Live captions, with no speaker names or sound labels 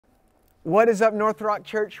What is up, North Rock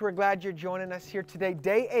Church? We're glad you're joining us here today.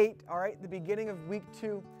 Day 8, all right, the beginning of week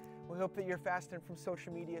 2. We hope that you're fasting from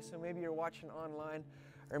social media, so maybe you're watching online,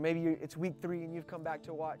 or maybe it's week 3 and you've come back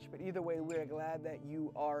to watch. But either way, we're glad that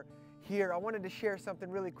you are here. I wanted to share something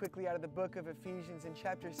really quickly out of the book of Ephesians in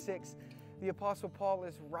chapter 6. The Apostle Paul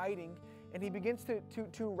is writing, and he begins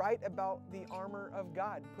to write about the armor of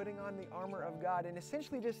God, putting on the armor of God. And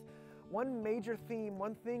essentially just one major theme,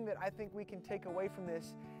 one thing that I think we can take away from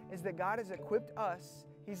this is that God has equipped us,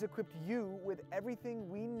 He's equipped you with everything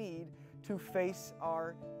we need to face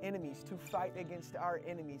our enemies, to fight against our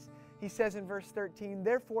enemies. He says in verse 13,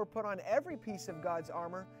 "Therefore put on every piece of God's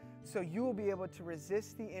armor so you will be able to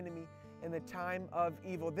resist the enemy in the time of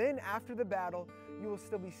evil. Then after the battle, you will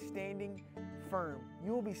still be standing firm."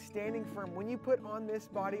 You will be standing firm. When you put on this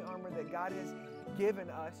body armor that God has given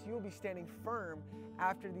us, you will be standing firm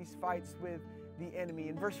after these fights with the enemy.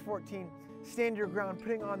 In verse 14, "Stand your ground,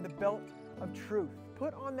 putting on the belt of truth."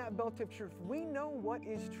 Put on that belt of truth. We know what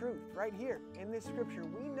is truth right here in this scripture.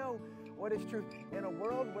 We know what is truth. In a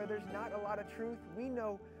world where there's not a lot of truth, we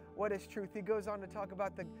know what is truth. He goes on to talk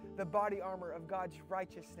about the body armor of God's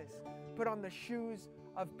righteousness. Put on the shoes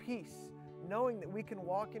of peace, knowing that we can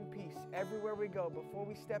walk in peace everywhere we go. Before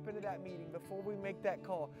we step into that meeting, before we make that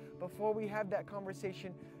call, before we have that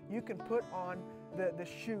conversation, you can put on the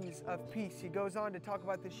shoes of peace. He goes on to talk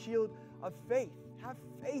about the shield of faith. Have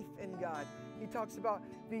faith in God. He talks about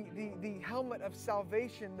the helmet of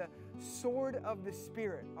salvation, the sword of the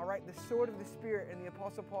Spirit. All right, the sword of the Spirit. And the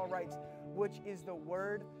Apostle Paul writes, which is the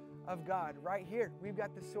Word of God. Right here, we've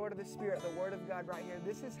got the sword of the Spirit, the Word of God right here.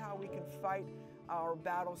 This is how we can fight our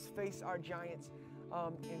battles, face our giants,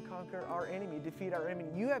 and conquer our enemy, defeat our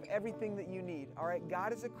enemy. You have everything that you need. All right,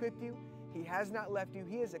 God has equipped you. He has not left you.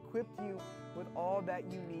 He has equipped you with all that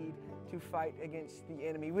you need to fight against the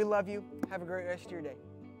enemy. We love you. Have a great rest of your day.